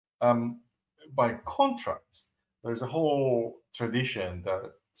By contrast, there's a whole tradition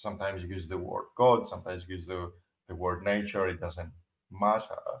that sometimes uses the word God, sometimes uses the word nature, it doesn't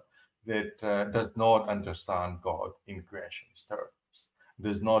matter, that does not understand God in creationist terms,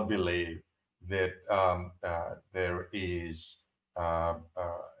 does not believe that there is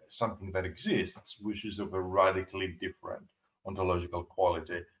something that exists which is of a radically different ontological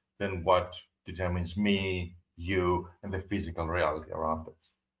quality than what determines me, you, and the physical reality around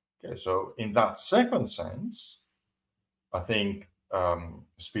us. Okay, so in that second sense, I think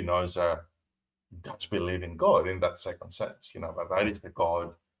Spinoza does believe in God in that second sense, but that is the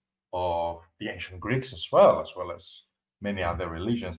God of the ancient Greeks as well as many other religions